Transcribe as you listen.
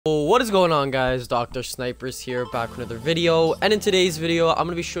What is going on, guys? Dr. Snipers here, back with another video, and in today's video I'm going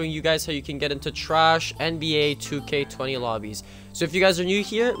to be showing you guys how you can get into trash NBA 2K20 lobbies. So if you guys are new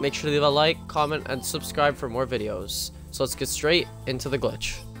here, make sure to leave a like, comment, and subscribe for more videos. So let's get straight into the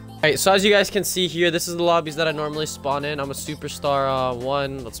glitch. Alright, so as you guys can see here, this is the lobbies that I normally spawn in. I'm a superstar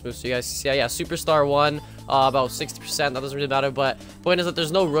 1. Let's move so you guys can see. Yeah, superstar 1, about 60%. That doesn't really matter, but point is that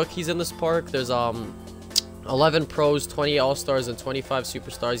there's no rookies in this park. There's 11 pros, 20 all-stars, and 25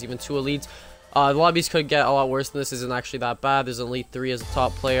 superstars, even 2 elites. The lobbies could get a lot worse than this. Isn't actually that bad. There's an elite 3 as a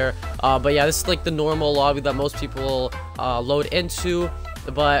top player. But yeah, this is like the normal lobby that most people load into.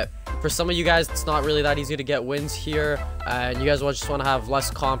 But for some of you guys, it's not really that easy to get wins here, and you guys just want to have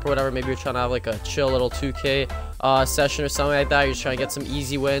less comp or whatever. Maybe you're trying to have like a chill little 2K session or something like that. You're just trying to get some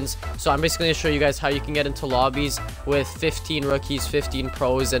easy wins. So I'm basically going to show you guys how you can get into lobbies with 15 rookies, 15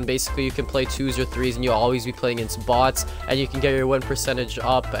 pros, and basically you can play 2s or 3s, and you'll always be playing against bots, and you can get your win percentage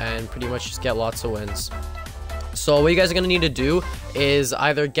up and pretty much just get lots of wins. So what you guys are going to need to do is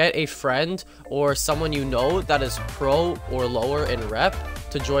either get a friend or someone you know that is pro or lower in rep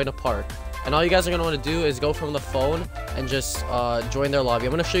to join a park. And all you guys are going to want to do is go from the phone and just join their lobby.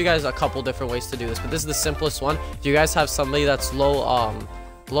 I'm going to show you guys a couple different ways to do this, but this is the simplest one. If you guys have somebody that's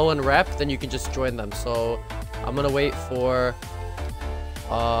low in rep, then you can just join them. So I'm going to wait for...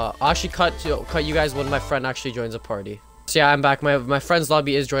 I'll actually cut you guys when my friend actually joins a party. So yeah, I'm back. My friend's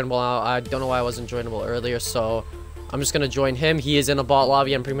lobby is joinable now. I don't know why I wasn't joinable earlier, so I'm just going to join him. He is in a bot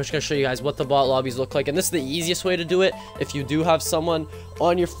lobby. I'm pretty much going to show you guys what the bot lobbies look like. And this is the easiest way to do it. If you do have someone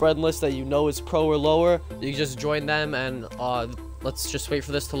on your friend list that you know is pro or lower, you just join them, and let's just wait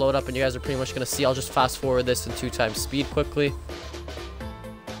for this to load up, and you guys are pretty much going to see. I'll just fast forward this in 2x speed quickly.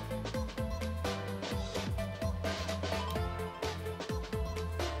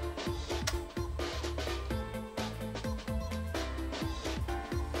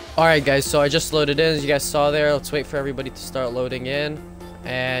 Alright guys, so I just loaded in, as you guys saw there. Let's wait for everybody to start loading in,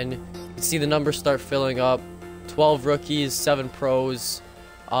 and you can see the numbers start filling up. 12 rookies, 7 pros.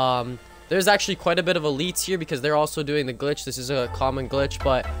 There's actually quite a bit of elites here because they're also doing the glitch. This is a common glitch,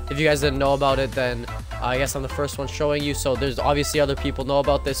 but if you guys didn't know about it, then I guess I'm the first one showing you. So there's obviously other people know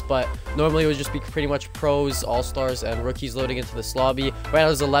about this, but normally it would just be pretty much pros, all-stars, and rookies loading into this lobby. Right now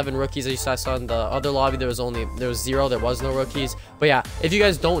there's 11 rookies. As you saw in the other lobby, there was 0. There was no rookies. But yeah, if you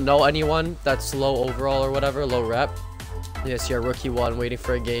guys don't know anyone that's low overall or whatever, low rep, yes, you're rookie 1 waiting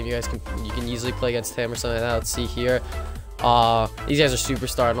for a game. You can easily play against him or something like that. Let's see here. These guys are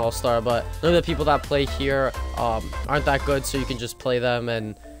superstar and all-star, but none of the people that play here aren't that good, so you can just play them.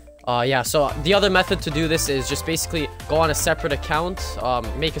 And yeah, so the other method to do this is just basically go on a separate account,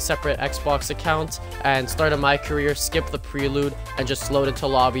 make a separate Xbox account, and start a My Career, skip the prelude, and just load into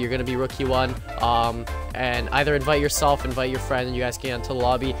lobby. You're going to be rookie 1, and either invite yourself, invite your friend, and you guys can get into the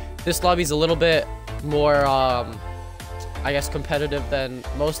lobby. This lobby is a little bit more I guess competitive than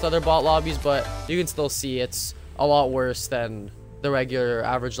most other bot lobbies, but you can still see it's a lot worse than the regular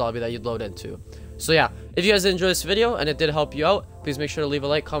average lobby that you'd load into. So yeah, if you guys enjoyed this video and it did help you out, please make sure to leave a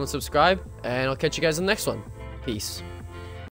like, comment, subscribe, and I'll catch you guys in the next one. Peace.